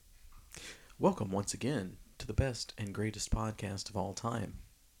Welcome once again to the best and greatest podcast of all time.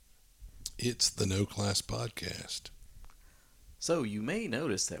 It's the No Class Podcast. So, you may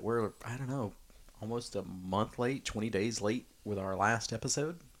notice that we're, almost a month late, 20 days late with our last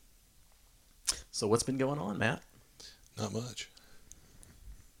episode. So, what's been going on, Matt? Not much.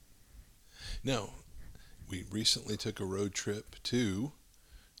 No, we recently took a road trip to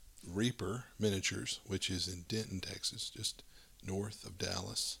Reaper Miniatures, which is in Denton, Texas, just north of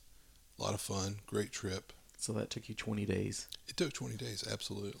Dallas. A lot of fun, great trip. So, that took you 20 days. It took 20 days,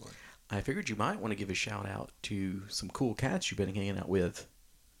 absolutely. I figured you might want to give a shout out to some cool cats you've been hanging out with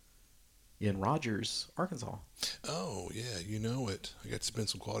in Rogers, Arkansas. Oh, yeah, you know it. I got to spend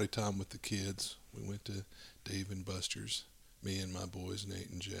some quality time with the kids. We went to Dave and Buster's, me and my boys,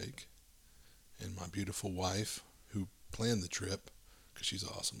 Nate and Jake, and my beautiful wife, who planned the trip, because she's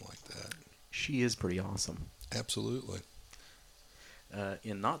awesome like that. She is pretty awesome. Absolutely.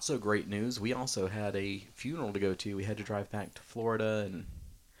 In not so great news, we also had a funeral to go to. We had to drive back to Florida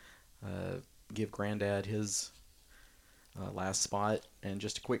and give Granddad his last spot. And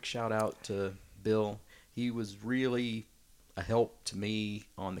just a quick shout out to Bill. He was really a help to me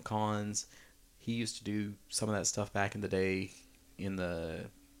on the cons. He used to do some of that stuff back in the day in the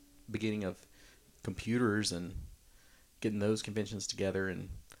beginning of computers and getting those conventions together and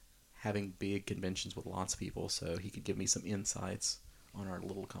having big conventions with lots of people. So he could give me some insights on our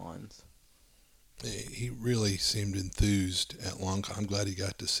little cons. He really seemed enthused at LongCon. I'm glad he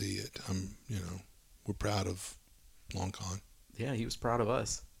got to see it. We're proud of LongCon. Yeah, he was proud of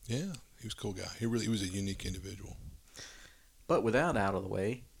us. Yeah, he was a cool guy. He was a unique individual. But with that out of the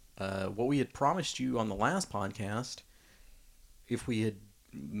way, what we had promised you on the last podcast, if we had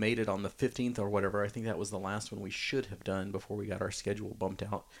made it on the 15th or whatever, I think that was the last one we should have done before we got our schedule bumped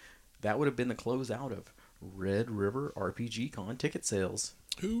out. That would have been the closeout of Red River RPG Con ticket sales.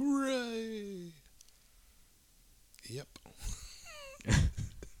 Hooray! Yep.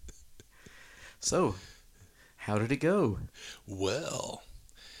 So, how did it go? Well,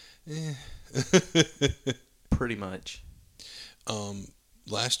 Pretty much.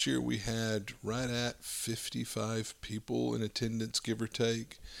 Last year we had right at 55 people in attendance, give or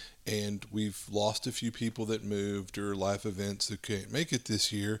take, and we've lost a few people that moved or life events that can't make it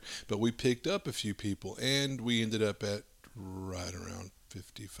this year, but we picked up a few people, and we ended up at right around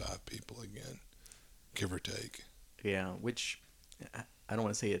 55 people again, give or take. Yeah, which I don't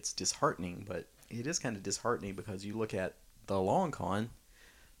want to say it's disheartening, but it is kind of disheartening because you look at the long con,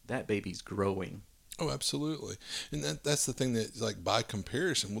 that baby's growing. Oh, absolutely. And that's the thing that, like, by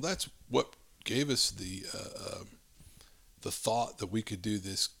comparison, well, that's what gave us the thought that we could do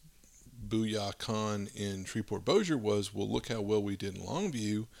this Booyah Con in Shreveport Bossier was, well, look how well we did in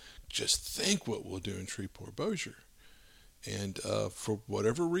Longview. Just think what we'll do in Shreveport Bossier. And for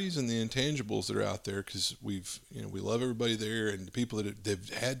whatever reason, the intangibles that are out there, because we love everybody there, and the people that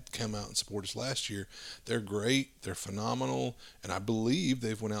they've had come out and support us last year, they're great, they're phenomenal, and I believe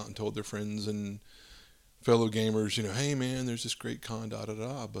they've went out and told their friends and fellow gamers, hey man, there's this great con,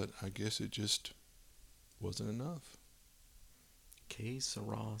 but I guess it just wasn't enough. Que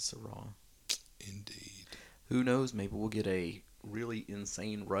sera, sera. Indeed. Who knows? Maybe we'll get a really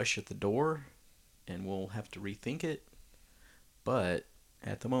insane rush at the door, and we'll have to rethink it. But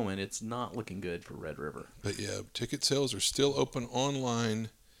at the moment, it's not looking good for Red River. But yeah, ticket sales are still open online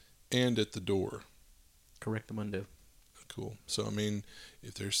and at the door. Correctamundo. Cool. So,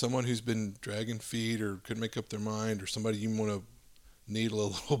 if there's someone who's been dragging feet or couldn't make up their mind, or somebody you want to needle a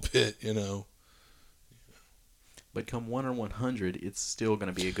little bit, But come 1 or 100, it's still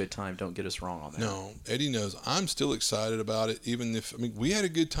going to be a good time. Don't get us wrong on that. No, Eddie knows. I'm still excited about it, even if, we had a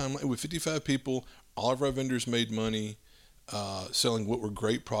good time with 55 people. All of our vendors made money selling what were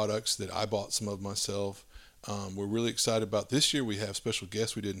great products that I bought some of myself. We're really excited about this year. We have special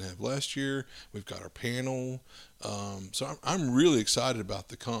guests we didn't have last year. We've got our panel. So I'm really excited about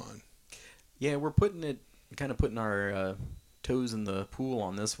the con. Yeah, we're putting our toes in the pool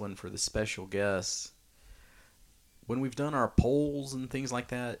on this one for the special guests. When we've done our polls and things like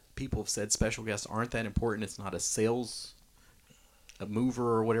that, people have said special guests aren't that important. It's not a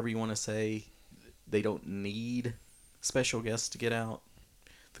mover or whatever you want to say. They don't need special guests to get out.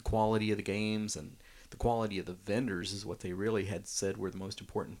 The quality of the games and the quality of the vendors is what they really had said were the most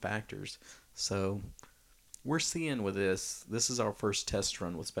important factors. So we're seeing with this is our first test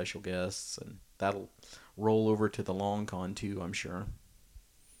run with special guests, and that'll roll over to the long con too, I'm sure.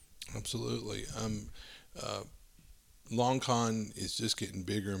 Absolutely. Long con is just getting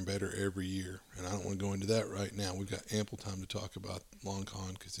bigger and better every year, and I don't want to go into that right now. We've got ample time to talk about Long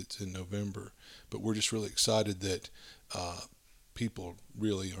Con because it's in November, but we're just really excited that people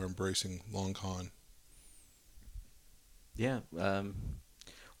really are embracing long con. Yeah.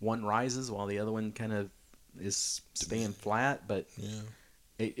 One rises while the other one kind of is staying flat, but Yeah.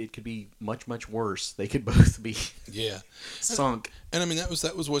 it could be much, much worse. They could both be Yeah. sunk. And I mean that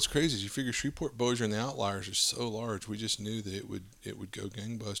was what's crazy is you figure Shreveport Bossier and the Outliers are so large. We just knew that it would go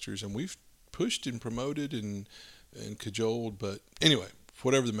gangbusters, and we've pushed and promoted and cajoled, but anyway,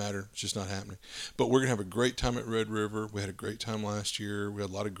 whatever the matter, it's just not happening. But we're gonna have a great time at Red River. We had a great time last year. We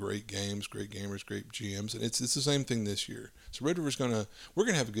had a lot of great games, great gamers, great GMs, and it's the same thing this year. So Red River's we're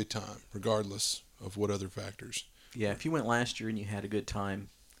gonna have a good time regardless of what other factors. Yeah, if you went last year and you had a good time,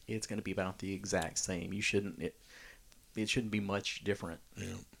 it's going to be about the exact same. It shouldn't be much different.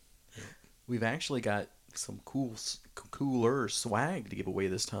 Yeah. Yeah. We've actually got some cooler swag to give away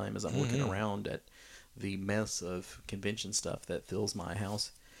this time as I'm looking around at the mess of convention stuff that fills my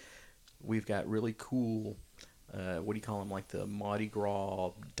house. We've got really cool, what do you call them, like the Mardi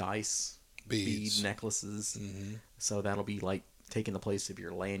Gras dice bead necklaces. Mm-hmm. So that'll be like taking the place of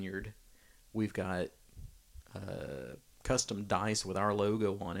your lanyard. We've got custom dice with our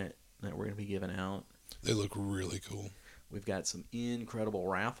logo on it that we're going to be giving out. They look really cool. We've got some incredible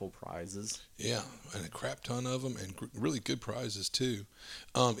raffle prizes. Yeah, and a crap ton of them, and really good prizes too.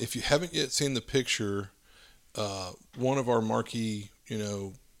 If you haven't yet seen the picture, one of our marquee,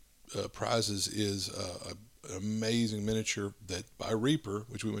 prizes is an amazing miniature that by Reaper,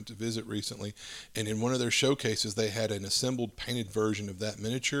 which we went to visit recently, and in one of their showcases, they had an assembled, painted version of that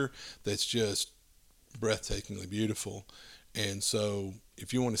miniature that's just breathtakingly beautiful. And so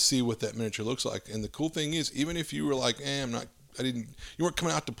if you want to see what that miniature looks like, and the cool thing is, even if you were like, you weren't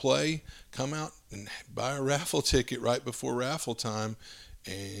coming out to play, come out and buy a raffle ticket right before raffle time,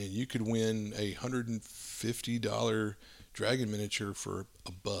 and you could win a $150 dragon miniature for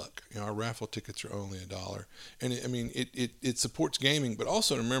 $1. Our raffle tickets are only $1, and it supports gaming. But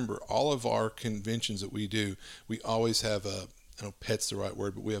also remember, all of our conventions that we do, we always have I know pet's the right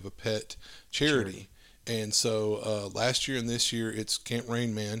word, but we have a pet charity. And so last year and this year, it's Camp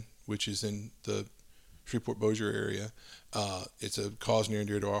Rain Man, which is in the Shreveport Bossier area. It's a cause near and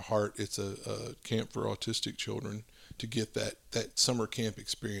dear to our heart. It's a camp for autistic children to get that summer camp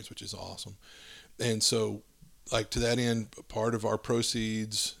experience, which is awesome. And so, like, to that end, part of our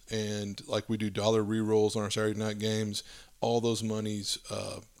proceeds, and like we do dollar re-rolls on our Saturday night games, all those monies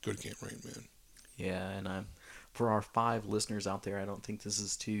go to Camp Rain Man. Yeah, and for our 5 listeners out there, I don't think this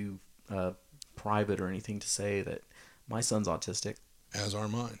is too private or anything to say that my son's autistic. As are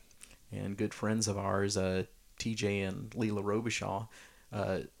mine. And good friends of ours, TJ and Leela Robichaud.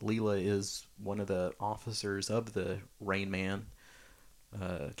 Leela is one of the officers of the Rain Man,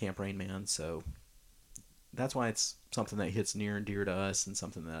 Camp Rain Man, so that's why it's something that hits near and dear to us, and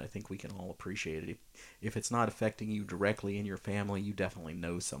something that I think we can all appreciate. If it's not affecting you directly in your family, you definitely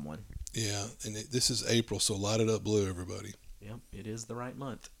know someone. Yeah, and this is April, so light it up blue, everybody. Yep, it is the right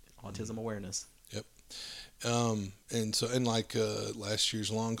month. Autism awareness. Yep. And like last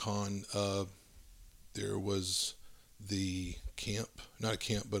year's Long Con, there was the camp, not a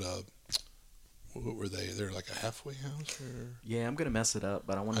camp, but what were they? They're like a halfway house? Or? Yeah, I'm going to mess it up,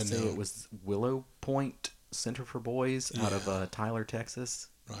 but I want to say it was Willow Point Center for Boys out of Tyler, Texas.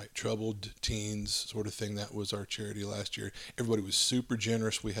 Right, troubled teens sort of thing. That was our charity last year. Everybody was super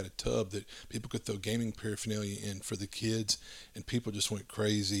generous. We had a tub that people could throw gaming paraphernalia in for the kids, and people just went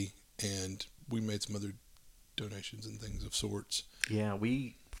crazy, and we made some other donations and things of sorts. Yeah,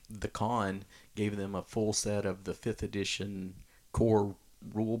 the con gave them a full set of the 5th edition core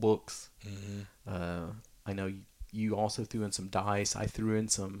rule books. Mm-hmm. I know you also threw in some dice. I threw in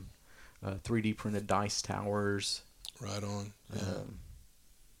some 3D printed dice towers. Right on. Yeah.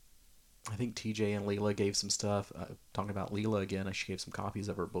 I think TJ and Leela gave some stuff. Talking about Leela again, she gave some copies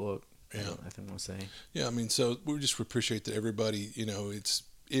of her book. Yeah. I think I want to say. Yeah, I mean, so we just appreciate that everybody, it's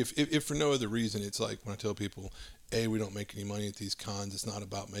if for no other reason, it's like when I tell people, A, we don't make any money at these cons. It's not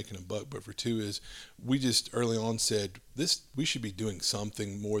about making a buck, but for 2 is we just early on said we should be doing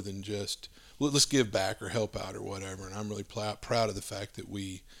something more than just let's give back or help out or whatever. And I'm really proud of the fact that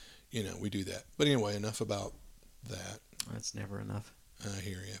we do that. But anyway, enough about that. That's never enough. I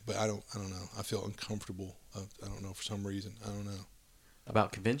hear you, but I don't know. I feel uncomfortable. I don't know, for some reason. I don't know.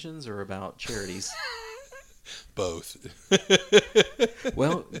 About conventions or about charities? Both.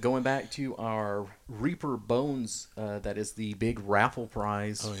 Well, going back to our Reaper Bones, that is the big raffle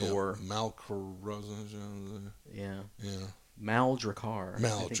prize for Maldracar. Yeah. Maldracar.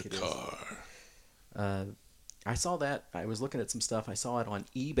 I saw that. I was looking at some stuff. I saw it on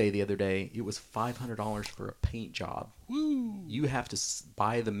eBay the other day. It was $500 for a paint job. Woo! You have to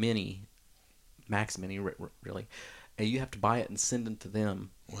buy the Max Mini, really, and you have to buy it and send it to them.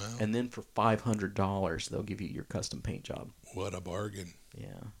 Wow. And then for $500, they'll give you your custom paint job. What a bargain.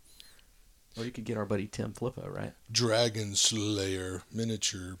 Yeah. Or you could get our buddy Tim Flippo, right? Dragon Slayer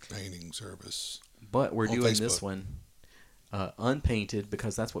miniature painting service. But we're On doing Facebook. this one unpainted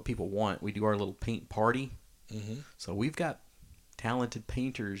because that's what people want. We do our little paint party. Mm-hmm. So we've got talented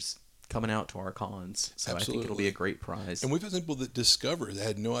painters coming out to our cons. So I think it'll be a great prize. And we've had people that discover they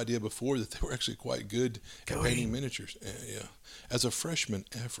had no idea before that they were actually quite good at painting miniatures. Yeah. As a freshman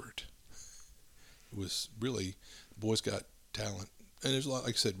effort, it was really, the boys got talent. And there's a lot,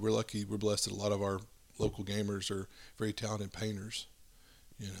 like I said, we're lucky, we're blessed that a lot of our local gamers are very talented painters,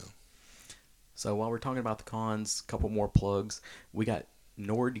 you know. So while we're talking about the cons, a couple more plugs. We got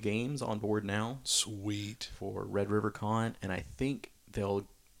Nord Games on board now. Sweet. For Red River Con, and I think they'll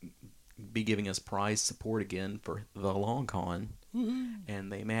be giving us prize support again for the Long Con. Woo-hoo.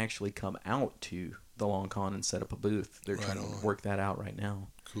 And they may actually come out to the Long Con and set up a booth. They're trying to work that out right now.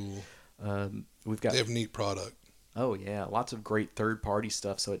 Cool. We've got. They have a neat product. Oh yeah, lots of great third-party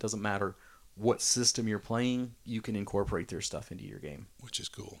stuff. So it doesn't matter what system you're playing, you can incorporate their stuff into your game. Which is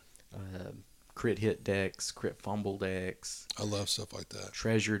cool. Crit hit decks, crit fumble decks. I love stuff like that.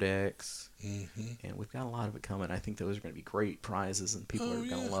 Treasure decks. Mm-hmm. And we've got a lot of it coming. I think those are going to be great prizes, and people are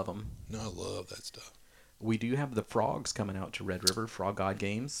going to love them. No, I love that stuff. We do have the frogs coming out to Red River, Frog God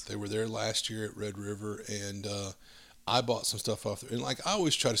Games. They were there last year at Red River, and I bought some stuff off there. And like I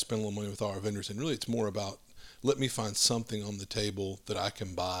always try to spend a little money with our vendors, and really it's more about let me find something on the table that I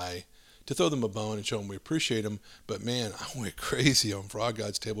can buy to throw them a bone and show them we appreciate them. But man, I went crazy on Frog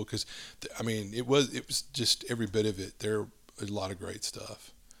God's table because, I mean, it was just every bit of it. There was a lot of great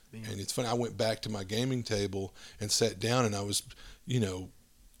stuff. Yeah. And it's funny, I went back to my gaming table and sat down, and I was, you know,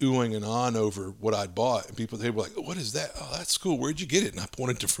 oohing and ahhing over what I'd bought. And people, they were like, what is that? Oh, that's cool. Where'd you get it? And I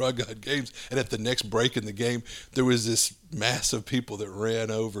pointed to Frog God Games. And at the next break in the game, there was this mass of people that ran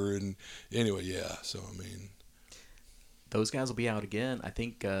over. And anyway, yeah. So, I mean. Those guys will be out again. I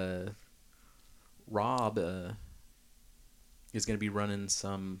think Rob is going to be running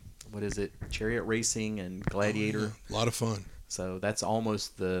some, chariot racing and gladiator. Oh, yeah. A lot of fun. So that's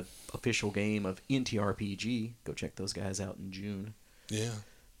almost the official game of NTRPG. Go check those guys out in June. Yeah.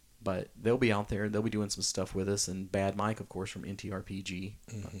 But they'll be out there. They'll be doing some stuff with us. And Bad Mike, of course, from NTRPG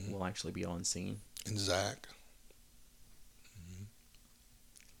will actually be on scene. And Zach. Mm-hmm.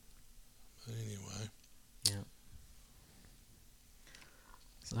 But anyway. Yeah.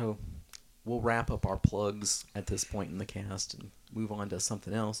 So we'll wrap up our plugs at this point in the cast and move on to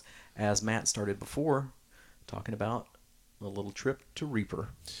something else. As Matt started before, talking about a little trip to Reaper.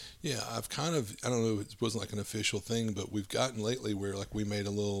 Yeah, I've kind of, I don't know, it wasn't like an official thing, but we've gotten lately where like we made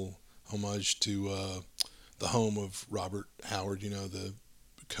a little homage to the home of Robert Howard, you know, the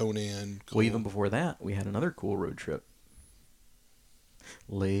Conan. Well, even before that, we had another cool road trip.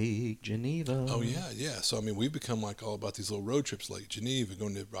 Lake Geneva. Oh, yeah. So, I mean, we've become like all about these little road trips, Lake Geneva,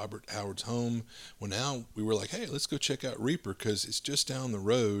 going to Robert Howard's home. Well, now we were like, hey, let's go check out Reaper because it's just down the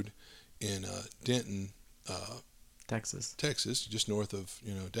road in Denton, Texas, just north of,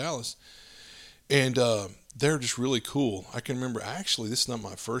 Dallas. And they're just really cool. I can remember, actually, this is not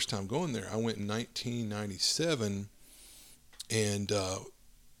my first time going there. I went in 1997 and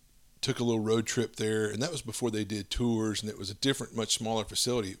took a little road trip there. And that was before they did tours, and it was a different, much smaller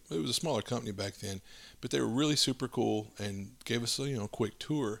facility. It was a smaller company back then, but they were really super cool and gave us a quick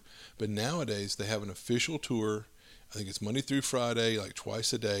tour. But nowadays, they have an official tour. I think it's Monday through Friday, like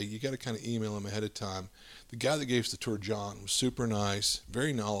twice a day. You got to kind of email them ahead of time. The guy that gave us the tour, John, was super nice,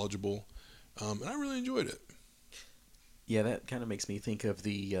 very knowledgeable, and I really enjoyed it. Yeah, that kind of makes me think of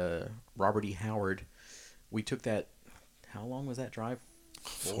the Robert E. Howard. We took that, how long was that drive?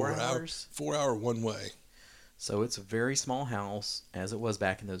 4 hours? 4 hour one way. So it's a very small house, as it was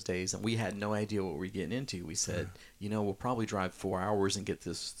back in those days, and we had no idea what we were getting into. We said, we'll probably drive 4 hours and get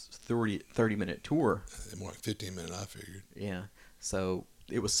this 30-minute tour. More like 15 minutes, I figured. Yeah. So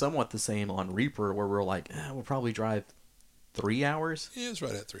it was somewhat the same on Reaper, where we're like, we'll probably drive 3 hours. Yeah, it's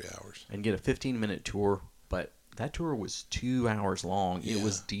right at 3 hours. And get a 15-minute tour, but that tour was 2 hours long. Yeah. It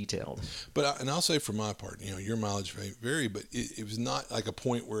was detailed. But I'll say for my part, your mileage may vary, but it was not like a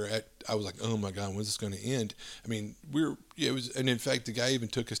point where I was like, oh my God, when's this going to end? I mean, it was, and in fact, the guy even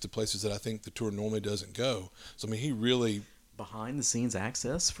took us to places that I think the tour normally doesn't go. So I mean, he really behind the scenes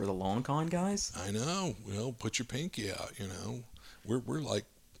access for the Long Con guys. I know. Well, put your pinky out. We're like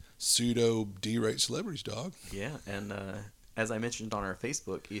pseudo D-rate celebrities, dog. Yeah, and as I mentioned on our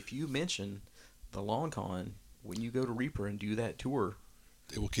Facebook, if you mention the Long Con when you go to Reaper and do that tour,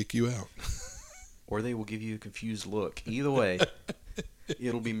 they will kick you out. Or they will give you a confused look. Either way,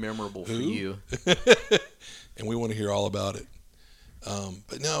 it'll be memorable for you. and we want to hear all about it.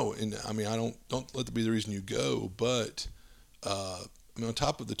 But no, and I mean, I don't let that be the reason you go. But I mean, on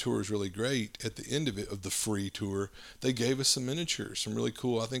top of the tour is really great. At the end of it, of the free tour, they gave us some miniatures, some really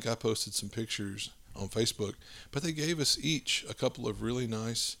cool. I think I posted some pictures on Facebook, but they gave us each a couple of really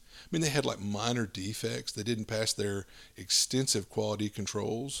nice. I mean, they had like minor defects. They didn't pass their extensive quality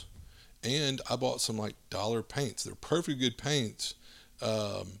controls, and I bought some like dollar paints. They're perfectly good paints.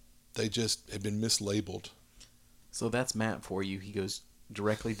 They just had been mislabeled. So that's Matt for you. He goes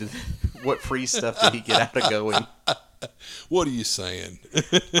directly to what free stuff did he get out of going? What are you saying?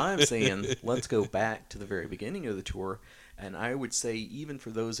 I'm saying let's go back to the very beginning of the tour, and I would say even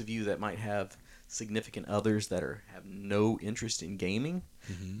for those of you that might have significant others that have no interest in gaming,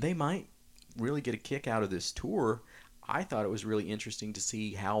 they might really get a kick out of this tour. I thought it was really interesting to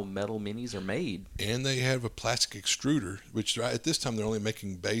see how metal minis are made. And they have a plastic extruder, which at this time they're only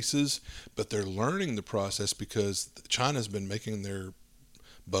making bases, but they're learning the process because China's been making their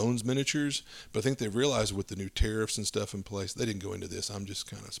Bones miniatures, but I think they realized with the new tariffs and stuff in place, they didn't go into this, I'm just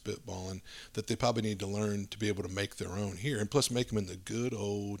kind of spitballing, that they probably need to learn to be able to make their own here, and plus make them in the good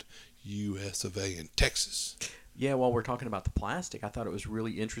old US of A in Texas. Yeah, while we're talking about the plastic, I thought it was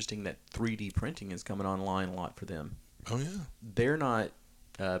really interesting that 3D printing is coming online a lot for them. Oh, yeah. They're not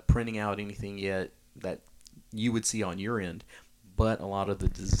printing out anything yet that you would see on your end, but a lot of the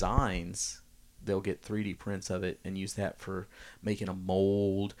designs, they'll get 3D prints of it and use that for making a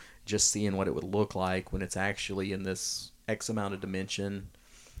mold, just seeing what it would look like when it's actually in this X amount of dimension.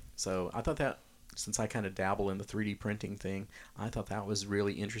 So I thought that, since I kind of dabble in the 3D printing thing, I thought that was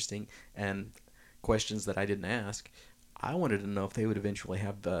really interesting. And questions that I didn't ask, I wanted to know if they would eventually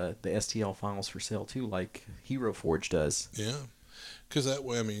have the STL files for sale too, like Hero Forge does. Yeah, because that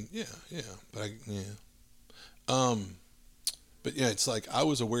way, I mean, but yeah, it's like I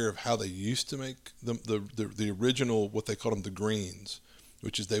was aware of how they used to make the original, what they called them, the greens,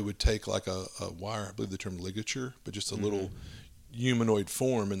 which is they would take like a wire, I believe the term ligature, but just a little humanoid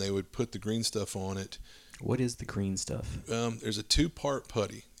form, and they would put the green stuff on it. What is the green stuff? There's a 2-part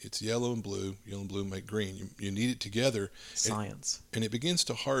putty. It's yellow and blue. Yellow and blue make green. You knead it together. Science. And it begins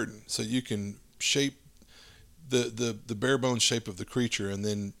to harden, so you can shape the bare bones shape of the creature, and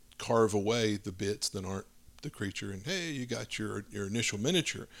then carve away the bits that aren't the creature, and hey, you got your initial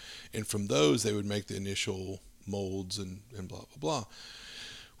miniature. And from those they would make the initial molds and blah blah blah.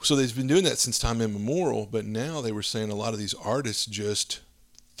 So they've been doing that since time immemorial, but now they were saying a lot of these artists just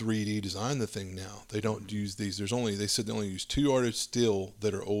 3D design the thing now. They don't use these. They said they only use 2 artists still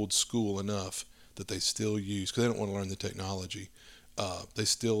that are old school enough that they still use, because they don't want to learn the technology. They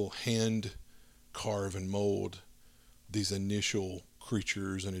still hand carve and mold these initial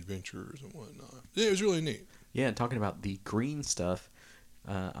creatures and adventurers and whatnot. Yeah, it was really neat. Yeah, and talking about the green stuff,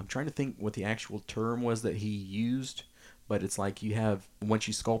 I'm trying to think what the actual term was that he used, but it's like you have, once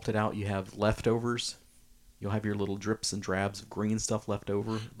you sculpt it out, you have leftovers. You'll have your little drips and drabs of green stuff left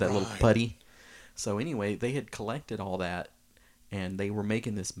over, that little putty. So anyway, they had collected all that, and they were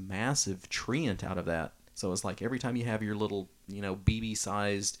making this massive treant out of that. So it's like every time you have your little,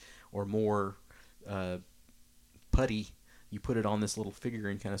 BB-sized or more putty, you put it on this little figure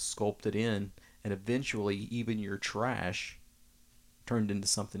and kind of sculpt it in, and eventually even your trash turned into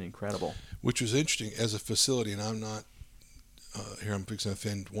something incredible. Which was interesting as a facility, and I'm not, here I'm fixing to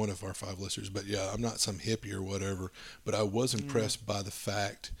offend one of our 5 listeners, but yeah, I'm not some hippie or whatever, but I was impressed by the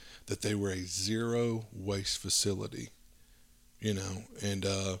fact that they were a zero waste facility, and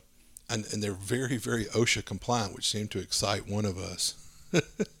they're very, very OSHA compliant, which seemed to excite one of us.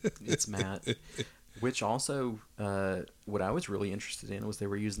 It's Matt. Which also, what I was really interested in was they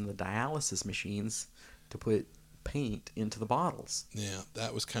were using the dialysis machines to put paint into the bottles. Yeah,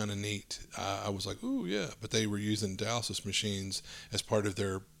 that was kind of neat. I was like, ooh, yeah. But they were using dialysis machines as part of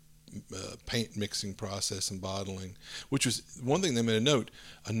their paint mixing process and bottling, which was one thing they made a note.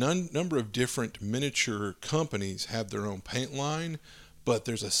 A number of different miniature companies have their own paint line, but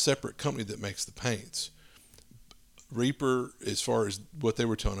there's a separate company that makes the paints. Reaper, as far as what they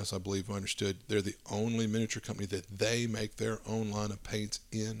were telling us, I believe I understood, they're the only miniature company that they make their own line of paints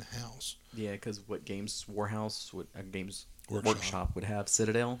in-house. Yeah, because what Games Workshop would have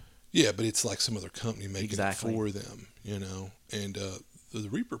Citadel. Yeah, but it's like some other company making it Exactly. for them, And the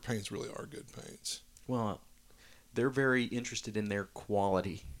Reaper paints really are good paints. Well, they're very interested in their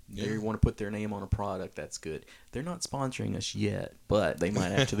quality. Yeah. They want to put their name on a product that's good. They're not sponsoring us yet, but they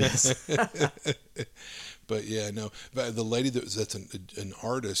might after this. But yeah, no. The lady that's an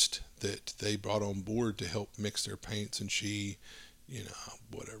artist that they brought on board to help mix their paints, and she,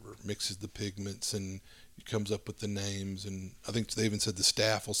 mixes the pigments and comes up with the names. And I think they even said the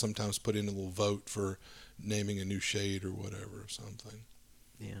staff will sometimes put in a little vote for naming a new shade or whatever or something.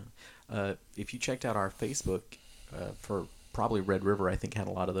 Yeah. If you checked out our Facebook for probably Red River, I think had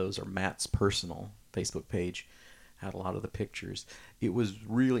a lot of those, or Matt's personal Facebook page had a lot of the pictures. It was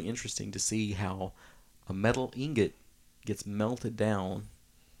really interesting to see how a metal ingot gets melted down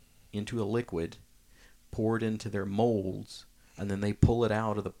into a liquid, poured into their molds, and then they pull it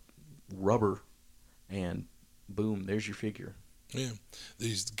out of the rubber, and boom, there's your figure. Yeah,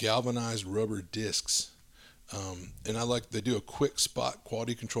 these galvanized rubber discs, and I like they do a quick spot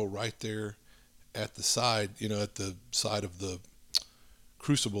quality control right there at the side, at the side of the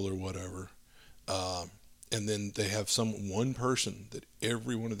crucible or whatever. And then they have one person that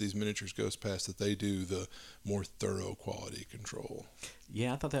every one of these miniatures goes past that they do the more thorough quality control.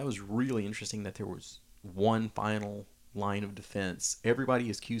 Yeah, I thought that was really interesting that there was one final line of defense. Everybody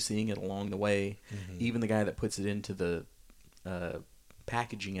is QCing it along the way. Mm-hmm. Even the guy that puts it into the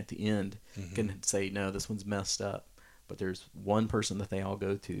packaging at the end can say, no, this one's messed up. But there's one person that they all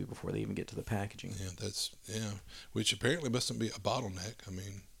go to before they even get to the packaging. Yeah, which apparently mustn't be a bottleneck. I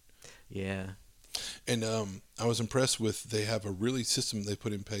mean, yeah. And I was impressed with they have a really system they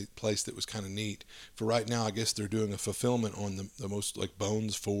put in place that was kind of neat. For right now, I guess they're doing a fulfillment on the most like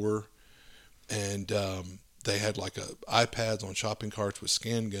Bones 4, and they had like iPads on shopping carts with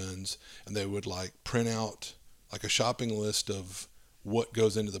scan guns, and they would like print out like a shopping list of what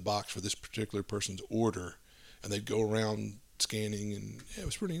goes into the box for this particular person's order, and they'd go around scanning, and it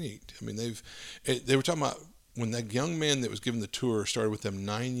was pretty neat. I mean, they were talking about when that young man that was given the tour started with them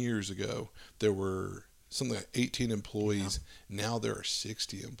 9 years ago, there were something like 18 employees. Yeah. Now there are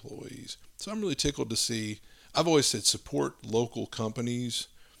 60 employees. So I'm really tickled to see. I've always said support local companies.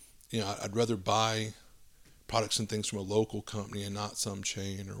 I'd rather buy products and things from a local company and not some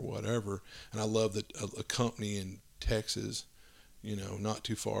chain or whatever. And I love that a company in Texas, not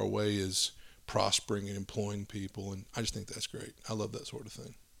too far away, is prospering and employing people. And I just think that's great. I love that sort of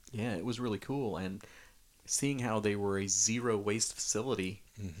thing. Yeah, it was really cool. And seeing how they were a zero waste facility,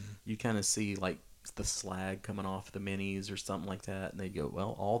 you kind of see like the slag coming off the minis or something like that, and they go,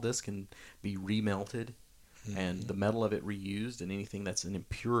 well, all this can be remelted and the metal of it reused, and anything that's an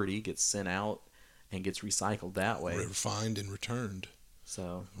impurity gets sent out and gets recycled that way. Refined and returned.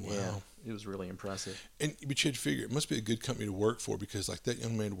 So, wow. Yeah, it was really impressive. But you'd figure it must be a good company to work for, because like that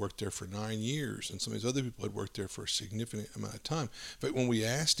young man worked there for 9 years, and some of these other people had worked there for a significant amount of time. But when we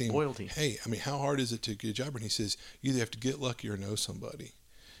asked him, loyalty. Hey, I mean, how hard is it to get a job? And he says, you either have to get lucky or know somebody.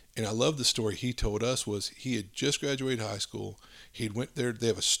 And I love the story he told us. Was he had just graduated high school. He went there. They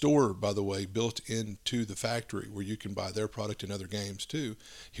have a store, by the way, built into the factory where you can buy their product and other games too.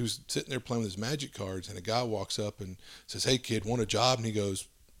 He was sitting there playing with his magic cards, and a guy walks up and says, hey kid, want a job? And he goes,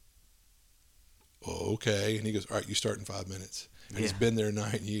 oh, okay. And he goes, all right, you start in 5 minutes. And he's been there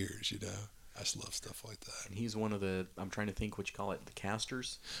 9 years, I just love stuff like that. And he's one of the, I'm trying to think what you call it, the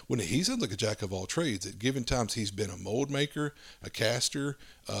casters. Well, he sounds like a jack of all trades. At given times, he's been a mold maker, a caster,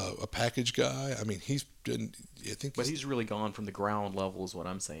 a package guy. I mean, he's been, But he's really gone from the ground level is what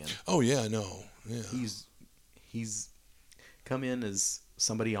I'm saying. Oh, yeah, I know. Yeah. He's come in as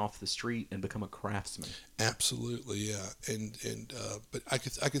somebody off the street and become a craftsman. Absolutely, yeah. But I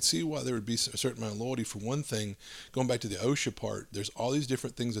could see why there would be a certain amount of loyalty. For one thing, going back to the OSHA part, there's all these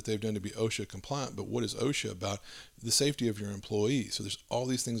different things that they've done to be OSHA compliant. But what is OSHA about? The safety of your employees. So there's all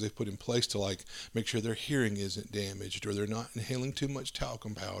these things they've put in place to like make sure their hearing isn't damaged, or they're not inhaling too much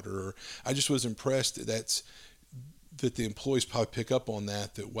talcum powder. Or I just was impressed that the employees probably pick up on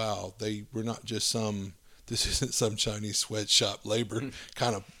that. That wow, they were not just this isn't some Chinese sweatshop labor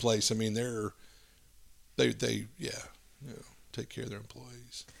kind of place. I mean, they take care of their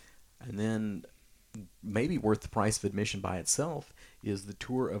employees. And then maybe worth the price of admission by itself is the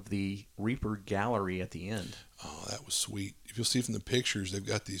tour of the Reaper Gallery at the end. Oh, that was sweet. If you'll see from the pictures, they've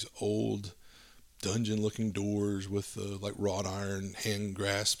got these old dungeon-looking doors with like wrought iron hand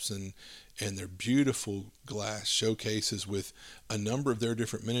grasps, and they're beautiful glass showcases with a number of their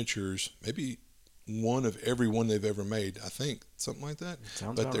different miniatures, maybe one of every one they've ever made, I think, something like that.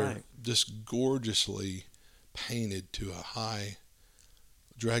 Sounds about right. But they're just gorgeously painted to a high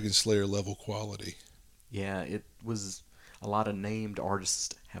Dragon Slayer level quality. Yeah, it was a lot of named artists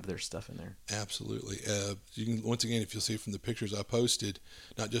have their stuff in there. Absolutely. You can, once again, if you'll see from the pictures I posted,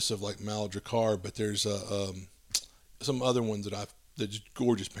 not just of like Mal Drakkar, but there's some other ones that just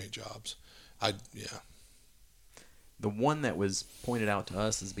gorgeous paint jobs. The one that was pointed out to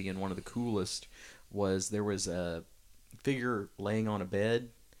us as being one of the coolest was there was a figure laying on a bed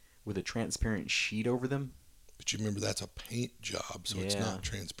with a transparent sheet over them. But you remember that's a paint job, so it's not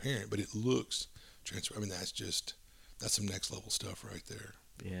transparent, but it looks transparent. I mean, that's some next level stuff right there.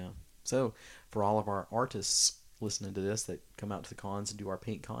 Yeah. So, for all of our artists listening to this that come out to the cons and do our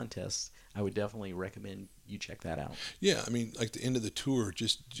paint contests, I would definitely recommend you check that out. Yeah, I mean, like the end of the tour,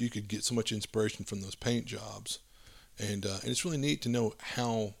 just you could get so much inspiration from those paint jobs, and it's really neat to know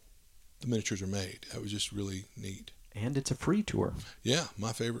how the miniatures are made. That was just really neat. And it's a free tour. Yeah,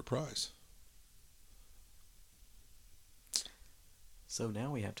 my favorite prize. So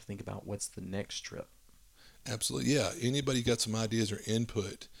now we have to think about what's the next trip. Absolutely, yeah. Anybody got some ideas or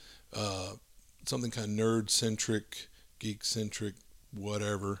input? Something kind of nerd centric, geek centric,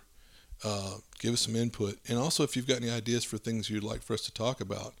 whatever. Give us some input. And also, if you've got any ideas for things you'd like for us to talk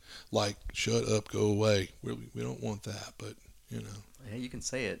about, like shut up, go away. We don't want that, but you know. Yeah, you can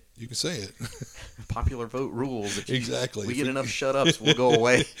say it. You can say it. Popular vote rules. Exactly. We get enough shut ups, we'll go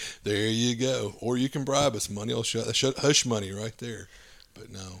away. There you go. Or you can bribe us. Money will hush money right there. But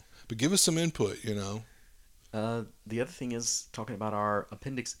no. But give us some input, you know. The other thing is talking about our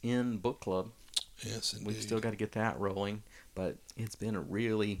Appendix N book club. Yes, indeed. We've still got to get that rolling, but it's been a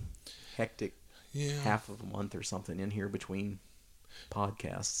really hectic half of a month or something in here between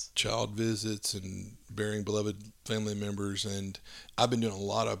podcasts. Child visits and burying beloved family members, and I've been doing a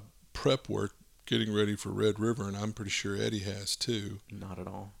lot of prep work getting ready for Red River, and I'm pretty sure Eddie has too. Not at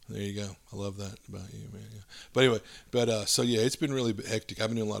all. There you go. I love that about you, man. Yeah. But anyway, so yeah, it's been really hectic. I've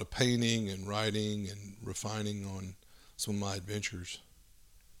been doing a lot of painting and writing and refining on some of my adventures.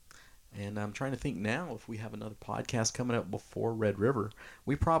 And I'm trying to think now if we have another podcast coming up before Red River.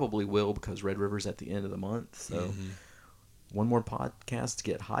 We probably will, because Red River's at the end of the month. So one more podcast to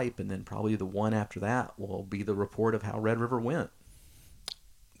get hype, and then probably the one after that will be the report of how Red River went.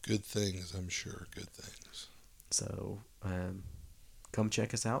 Good things, I'm sure. Good things. So come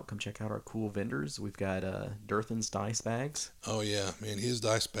check us out. Come check out our cool vendors. We've got Durthan's Dice Bags. Oh, yeah. Man, his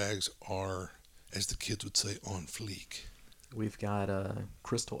dice bags are, as the kids would say, on fleek. We've got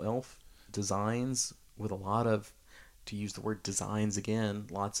Crystal Elf designs with a lot of, to use the word designs again,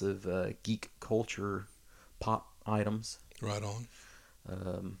 lots of geek culture pop items. Right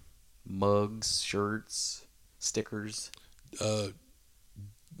on. Mugs, shirts, stickers.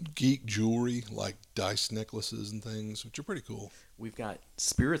 Geek jewelry, like dice necklaces and things, which are pretty cool. We've got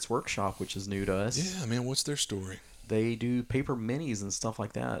Spirits Workshop, which is new to us. Yeah, man, what's their story? They do paper minis and stuff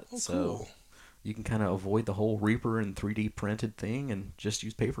like that. Oh, so cool. You can kind of avoid the whole Reaper and 3D printed thing and just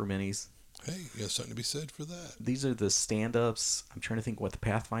use paper minis. Hey, you got something to be said for that. These are the stand-ups. I'm trying to think what the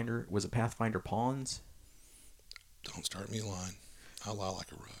Pathfinder... Was it Pathfinder Pawns? Don't start me lying. I'll lie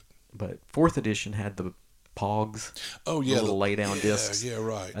like a rug. But 4th edition had the Pogs. Oh, yeah. The little lay-down discs. Yeah,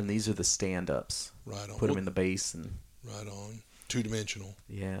 right. And these are the stand-ups. Right on. Put them in the base. And Right on. Two-dimensional.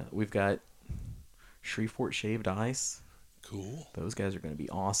 yeah, we've got Shreveport Shaved Ice. Cool. Those guys are going to be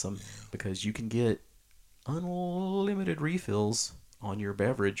awesome because you can get unlimited refills on your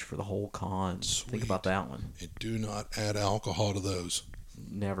beverage for the whole con. Sweet. Think about that one. And do not add alcohol to those.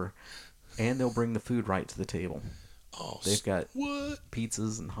 Never. And they'll bring the food right to the table. Oh, They've got what?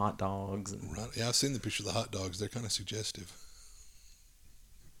 pizzas and hot dogs. And Right. Yeah, I've seen the picture of the hot dogs. They're kind of suggestive.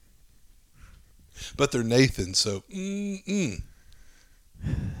 But they're Nathan, so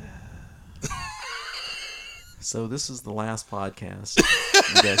so this is the last podcast.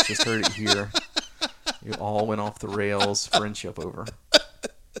 You guys just heard it here. You all went off the rails. Friendship over.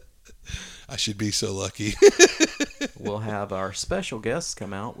 I should be so lucky. We'll have our special guests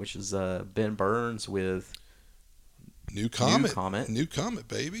come out, which is Ben Burns with New Comet. New Comet,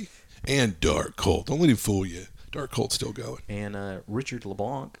 baby. And Dark Cult. Don't let him fool you. Dark Cult's still going. and Richard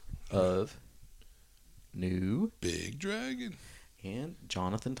LeBlanc of New Big Dragon. and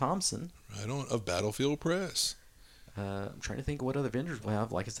Jonathan Thompson. Right on. Of Battlefield Press. I'm trying to think of what other vendors we'll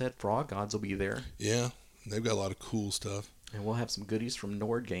have. Like I said, Frog Gods will be there. Yeah. They've got a lot of cool stuff. And we'll have some goodies from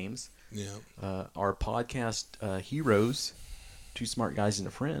Nord Games. Yeah. Our podcast heroes, Two Smart Guys and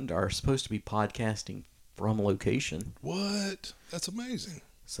a Friend, are supposed to be podcasting from location. What? That's amazing.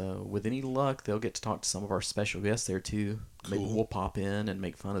 So with any luck, they'll get to talk to some of our special guests there too. Maybe Cool. we'll pop in and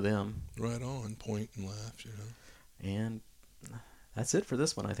make fun of them. Right on. Point and laugh, you know. And that's it for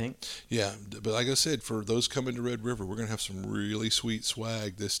this one, I think. Yeah, but like I said, for those coming to Red River, we're going to have some really sweet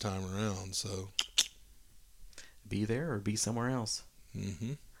swag this time around, so. Be there or be somewhere else.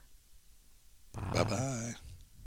 Mm-hmm. Bye. Bye-bye.